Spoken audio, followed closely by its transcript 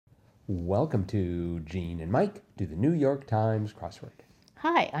Welcome to Gene and Mike do the New York Times crossword.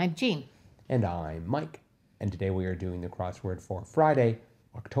 Hi, I'm Jean. And I'm Mike. And today we are doing the crossword for Friday,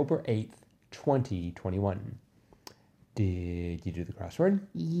 October 8th, 2021. Did you do the crossword?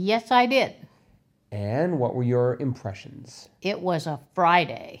 Yes, I did. And what were your impressions? It was a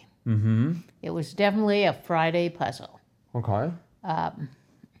Friday. Mm-hmm. It was definitely a Friday puzzle. Okay.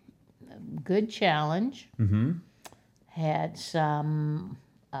 Good challenge. Mm-hmm. Had some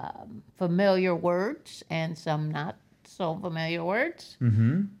familiar words and some not so familiar words.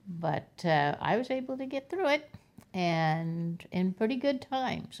 Mm-hmm. But I was able to get through it and in pretty good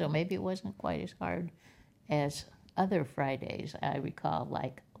time. So maybe it wasn't quite as hard as other Fridays I recall,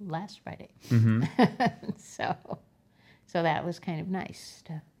 like last Friday. Mm-hmm. So that was kind of nice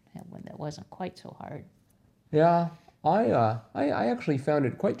to have one that wasn't quite so hard. Yeah, I actually found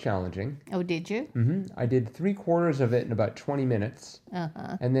it quite challenging. Oh, did you? Mm-hmm. I did 3/4 of it in about 20 minutes.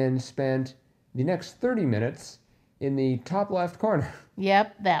 Uh-huh. And then spent the next 30 minutes in the top left corner.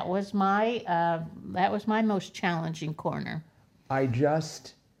 Yep, that was my most challenging corner. I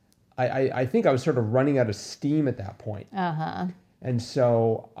think I was sort of running out of steam at that point. Uh-huh. And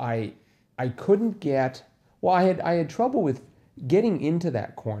so I couldn't get, well, I had trouble with getting into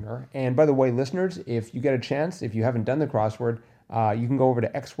that corner. And by the way, listeners, if you get a chance, if you haven't done the crossword, you can go over to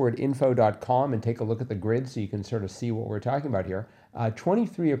xwordinfo.com and take a look at the grid so you can sort of see what we're talking about here.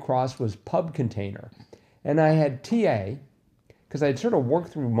 23 across was pub container. And I had TA, because I had sort of worked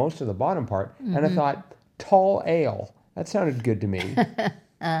through most of the bottom part, and I thought, tall ale. That sounded good to me.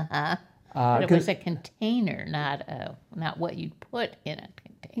 Uh-huh. But it was a container, not what you'd put in a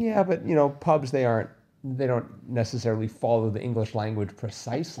container. Yeah, but pubs, they don't necessarily follow the English language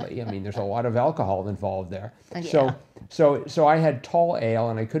precisely. I mean, there's a lot of alcohol involved there. Yeah. So I had tall ale,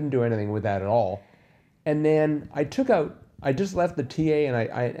 and I couldn't do anything with that at all. And then I just left the TA,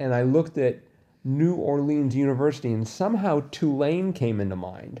 and I looked at New Orleans University, and somehow Tulane came into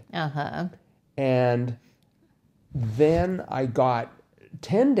mind. Uh-huh. And then I got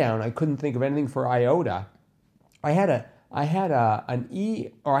 10 down. I couldn't think of anything for iota. I had an E,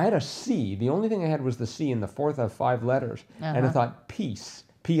 or I had a C. The only thing I had was the C in the fourth of 5 letters. Uh-huh. And I thought piece,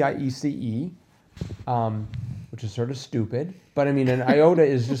 P-I-E-C-E, which is sort of stupid. But I mean, an iota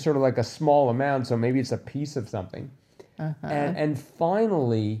is just sort of like a small amount, so maybe it's a piece of something. Uh-huh. And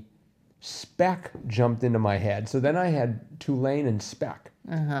finally, spec jumped into my head. So then I had Tulane and spec.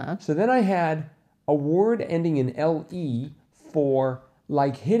 Uh-huh. So then I had a word ending in LE for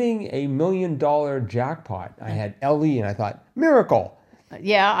like hitting $1 million jackpot. I had LE, and I thought, miracle.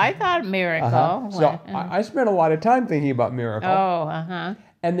 Yeah, I thought miracle. Uh-huh. So I spent a lot of time thinking about miracle. Oh, uh-huh.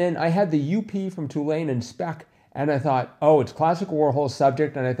 And then I had the UP from Tulane and spec, and I thought, oh, it's classic Warhol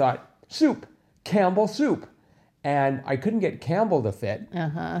subject, and I thought, soup, Campbell soup. And I couldn't get Campbell to fit.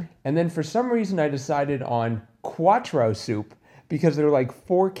 Uh-huh. And then for some reason I decided on Quattro soup, because there were like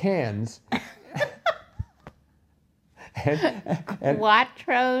 4 cans. and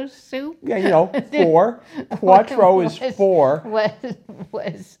Quattro soup? Yeah, 4. Quattro is 4.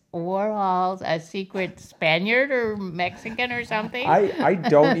 Was Warhol a secret Spaniard or Mexican or something? I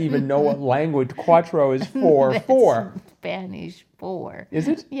don't even know what language Quattro is for. 4. Spanish 4. Is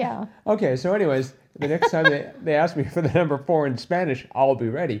it? Yeah. Okay, so anyways, the next time they ask me for the number 4 in Spanish, I'll be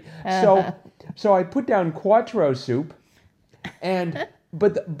ready. So I put down Quattro soup, and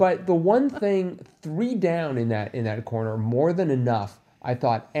but the one thing, 3 down in that corner, more than enough. I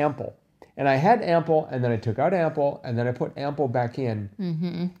thought ample, and I had ample, and then I took out ample, and then I put ample back in,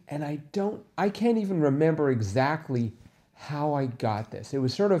 and I can't even remember exactly how I got this. It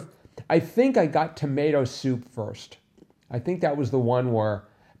was sort of, I think I got tomato soup first. I think that was the one where,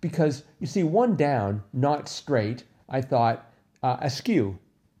 because you see, 1 down, not straight. I thought askew.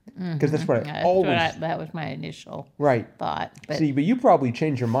 Because that's what I always... that was my initial right. thought. But see, but you probably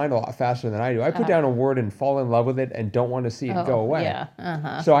change your mind a lot faster than I do. I put down a word and fall in love with it and don't want to see it go away. Yeah.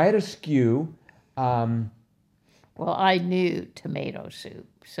 Uh-huh. So I had a skew. Well, I knew tomato soup,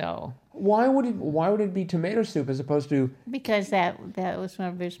 so... Why would it be tomato soup as opposed to... Because that was one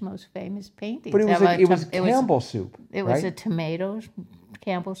of his most famous paintings. But it was Campbell soup, It was a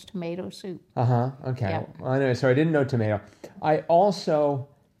Campbell's tomato soup. Uh-huh, okay. Yeah. Well, anyway, so I didn't know tomato. I also...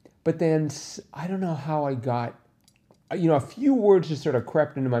 But then, I don't know how I got, a few words just sort of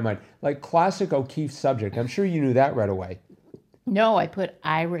crept into my mind. Like classic O'Keeffe subject. I'm sure you knew that right away. No, I put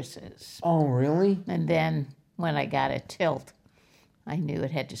irises. Oh, really? And then when I got a tilt, I knew it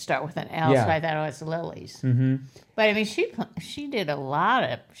had to start with an L, Yeah. so I thought it was lilies. Mm-hmm. But I mean, she did a lot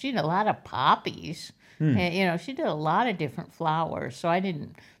of poppies. And, she did a lot of different flowers. So I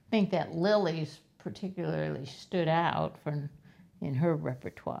didn't think that lilies particularly stood out for in her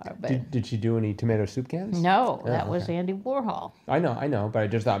repertoire. But Did she do any tomato soup cans? no, Oh, that was okay. Andy Warhol. I know, but I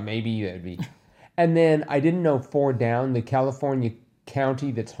just thought maybe that'd be. And then I didn't know Four Down, the California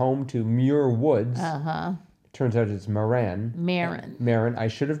county that's home to Muir Woods. Turns out it's Marin. Marin. I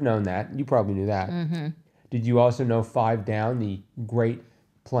should have known that. You probably knew that. Mm-hmm. Did you also know Five Down, the Great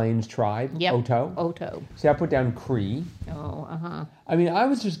Plains tribe? Yep. Oto? Oto. See, I put down Cree. Oh, I mean, I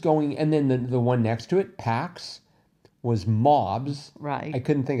was just going, and then the one next to it, Pax, was Mobs. Right. I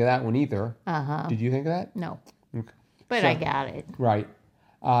couldn't think of that one either. Did you think of that? No. Okay. But So- I got it. Right.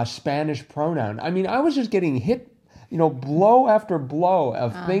 Spanish pronoun. I mean, I was just getting hit, blow after blow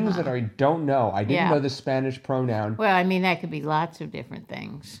of things that I don't know. I didn't Yeah. know the Spanish pronoun. Well, I mean, that could be lots of different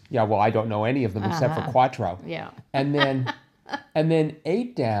things. Yeah, well, I don't know any of them except for Quattro. Yeah. And then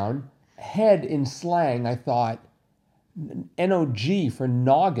 8 down, head in slang, I thought NOG for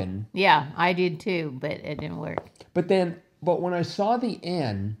noggin. Yeah, I did too, but it didn't work. But when I saw the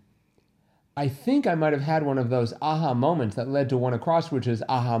N, I think I might have had one of those aha moments that led to one across, which is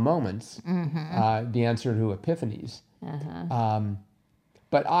aha moments, the answer to epiphanies.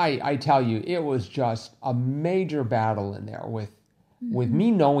 But I tell you, it was just a major battle in there with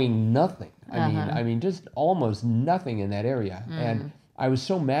me knowing nothing. I mean, just almost nothing in that area, and I was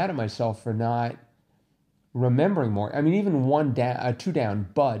so mad at myself for not remembering more. I mean, even 2 down,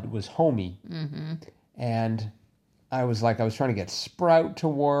 Bud was homie, and I was trying to get Sprout to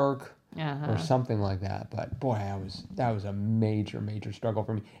work. Or something like that. But boy, that was a major, major struggle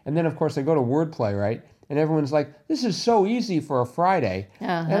for me. And then of course I go to wordplay, right? And everyone's like, "This is so easy for a Friday,"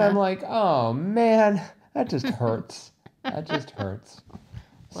 and I'm like, "Oh man, that just hurts. That just hurts."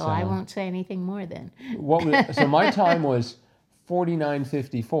 Well, I won't say anything more then. So my time was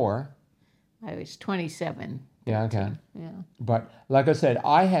 49:54. I was 27. Yeah, okay. Yeah. But like I said,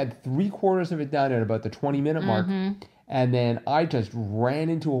 I had 3/4 of it done at about the 20-minute mark. And then I just ran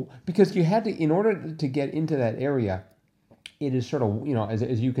because you had to, in order to get into that area, it is sort of,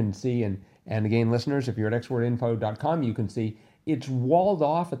 as you can see, and again, listeners, if you're at xwordinfo.com, you can see it's walled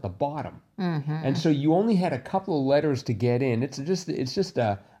off at the bottom. And so you only had a couple of letters to get in. It's just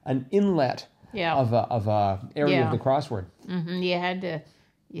an inlet of a area of the crossword. You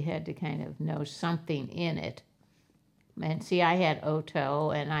had to kind of know something in it. And see, I had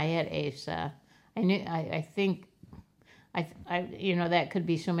Oto and I had Asa. I think that could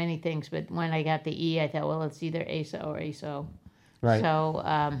be so many things, but when I got the E, I thought, well, it's either Asa or Aso. Right. So,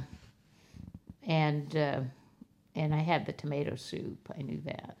 and I had the tomato soup. I knew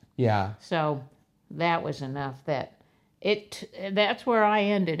that. Yeah. So that was enough that's where I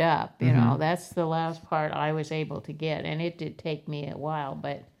ended up, that's the last part I was able to get. And it did take me a while,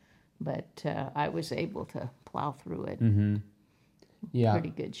 but I was able to plow through it. Yeah. Pretty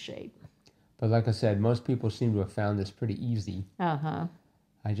good shape. But like I said, most people seem to have found this pretty easy. I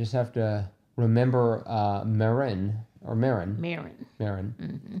just have to remember Marin,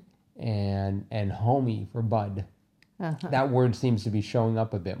 and homie for Bud. That word seems to be showing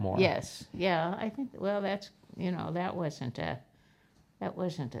up a bit more. Yes, yeah. I think that's that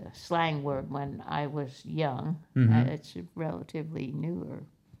wasn't a slang word when I was young. It's a relatively newer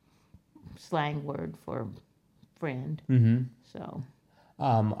slang word for friend. So.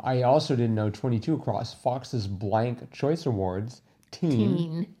 I also didn't know 22 across Fox's Blank Choice Awards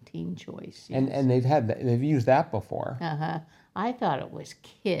teen choice. Yes. And they've used that before. I thought it was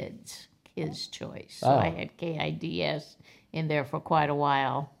kids choice. So I had KIDS in there for quite a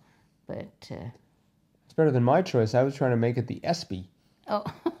while, but it's better than my choice. I was trying to make it the ESPY. Oh.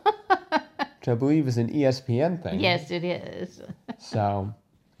 Which I believe is an ESPN thing. Yes, it is. So,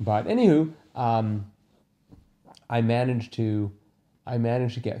 but anywho, I managed to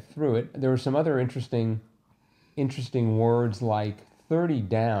get through it. There were some other interesting words like 30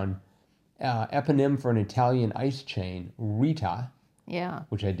 down, eponym for an Italian ice chain, Rita. Yeah.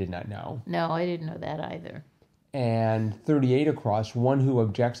 Which I did not know. No, I didn't know that either. And 38 across, one who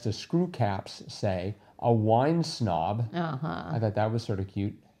objects to screw caps, say, a wine snob. I thought that was sort of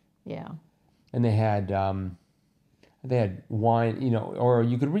cute. Yeah. And they had wine, or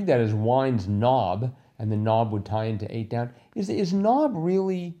you could read that as wine's knob, and the knob would tie into 8 down. Is knob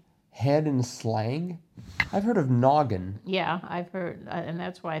really head in slang? I've heard of noggin. Yeah, I've heard, and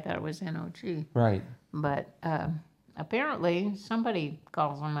that's why I thought it was NOG. Right. But apparently somebody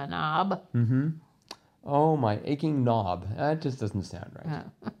calls them a knob. Oh, my aching knob. That just doesn't sound right.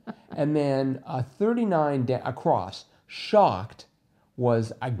 And then 39 across, shocked,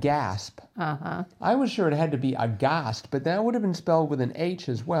 was a gasp. I was sure it had to be a gast, but that would have been spelled with an H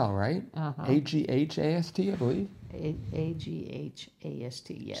as well, right? A-G-H-A-S-T, I believe.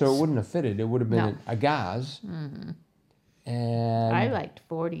 A-G-H-A-S-T, yes. So it wouldn't have fitted. It would have been a gaz. And I liked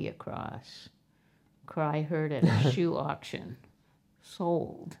 40 across. Cry heard at a shoe auction.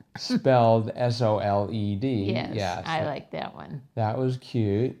 Sold. spelled SOLED. Yes, I like that one. That was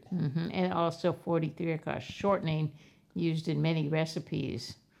cute. And also 43 across, shortening used in many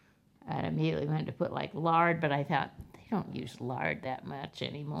recipes. I immediately wanted to put like lard, but I thought they don't use lard that much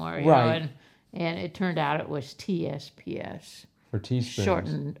anymore. You Right. know, and it turned out it was TSPS, For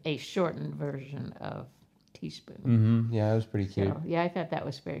teaspoons. a shortened version of teaspoon. Yeah, it was pretty cute. So, yeah, I thought that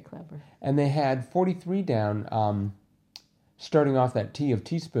was very clever. And they had 43 down, starting off that T of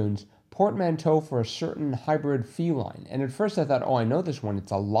teaspoons, portmanteau for a certain hybrid feline. And at first I thought, oh, I know this one.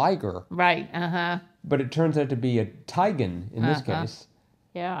 It's a liger. Right, But it turns out to be a tigon in this case.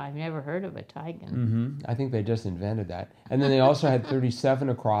 Yeah, I've never heard of a tigon. I think they just invented that. And then they also had 37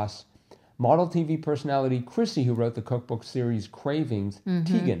 across. Model TV personality Chrissy, who wrote the cookbook series Cravings,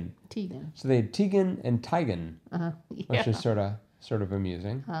 Tegan. Tegan. So they had Tegan and Tigan, which Yeah. is sort of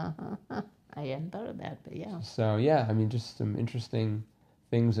amusing. I hadn't thought of that, but yeah. So yeah, I mean, just some interesting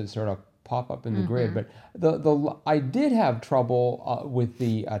things that sort of pop up in the grid. But the I did have trouble with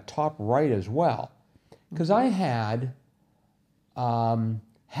the top right as well, because I had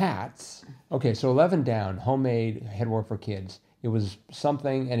hats. Okay, so 11 down, homemade headwear for kids. It was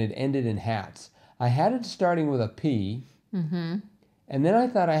something, and it ended in hats. I had it starting with a P, and then I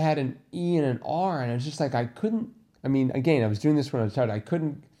thought I had an E and an R, and it's just like I couldn't. I mean, again, I was doing this when I was started. I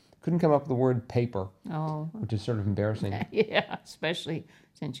couldn't come up with the word paper, Oh, which is sort of embarrassing. yeah, especially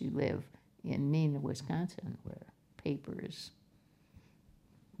since you live in Neenah, Wisconsin, where paper is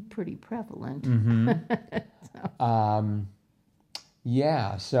pretty prevalent.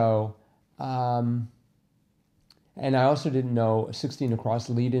 Yeah, so, and I also didn't know 16 across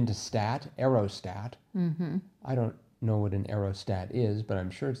lead into stat, aerostat. I don't know what an aerostat is, but I'm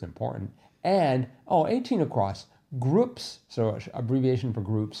sure it's important. And, 18 across, groups, so abbreviation for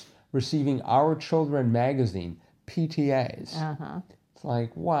groups, receiving Our Children magazine, PTAs. It's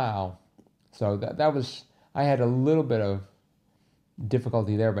like, wow. So that was, I had a little bit of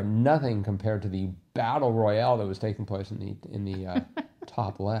difficulty there, but nothing compared to the battle royale that was taking place in the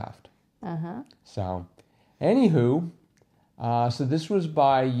top left. So, anywho, so this was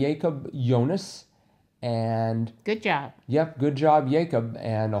by Jacob Jonas, and Good job. yep, good job, Jacob.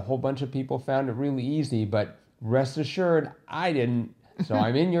 And a whole bunch of people found it really easy, but rest assured, I didn't. So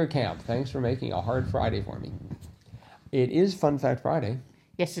I'm in your camp. Thanks for making a hard Friday for me. It is Fun Fact Friday.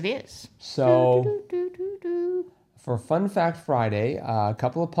 Yes, it is. So Do. for Fun Fact Friday, a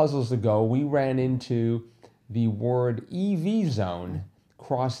couple of puzzles ago, we ran into the word EV zone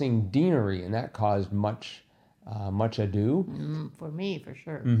crossing Deanery, and that caused much ado. For me, for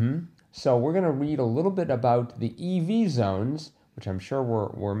sure. So we're going to read a little bit about the EV zones, which I'm sure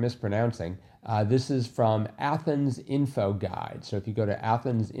we're mispronouncing. This is from Athens Info Guide. So if you go to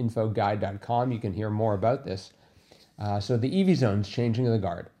AthensInfoGuide.com, you can hear more about this. So the EV zones, changing of the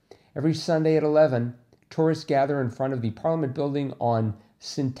guard. Every Sunday at 11, tourists gather in front of the Parliament building on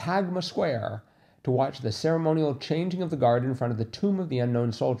Syntagma Square to watch the ceremonial changing of the guard in front of the tomb of the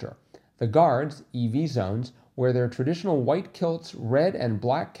unknown soldier. The guards, EV zones, wear their traditional white kilts, red and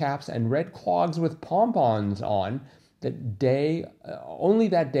black caps, and red clogs with pompons on only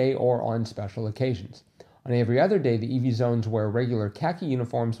that day or on special occasions. On every other day, the EV zones wear regular khaki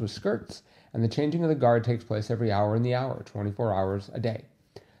uniforms with skirts, and the changing of the guard takes place every hour in the hour, 24 hours a day.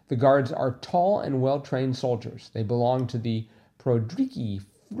 The guards are tall and well-trained soldiers. They belong to the Prodriki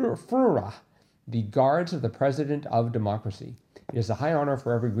Frura, the guards of the President of Democracy. It is a high honor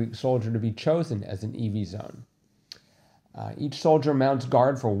for every Greek soldier to be chosen as an EV zone. Each soldier mounts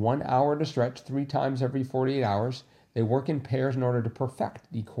guard for 1 hour to stretch 3 times every 48 hours. They work in pairs in order to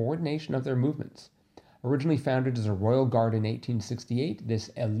perfect the coordination of their movements. Originally founded as a Royal Guard in 1868, this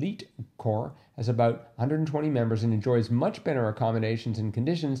elite corps has about 120 members and enjoys much better accommodations and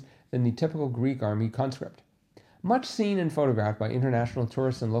conditions than the typical Greek army conscript. Much seen and photographed by international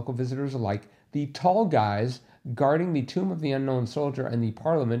tourists and local visitors alike, the tall guys guarding the tomb of the unknown soldier and the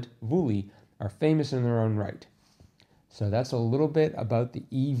Parliament, Vuli, are famous in their own right. So that's a little bit about the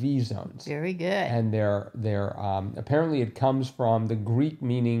EV zones. Very good. And they're apparently it comes from the Greek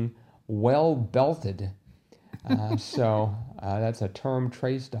meaning well-belted. So that's a term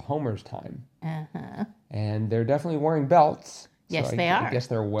traced to Homer's time. And they're definitely wearing belts. Yes, so they I are. guess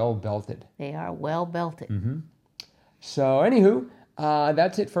they're well-belted. They are well belted. So anywho,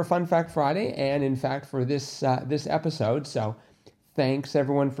 that's it for Fun Fact Friday, and in fact for this episode. So thanks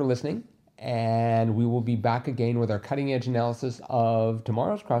everyone for listening, and we will be back again with our cutting edge analysis of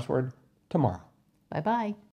tomorrow's crossword tomorrow. Bye-bye.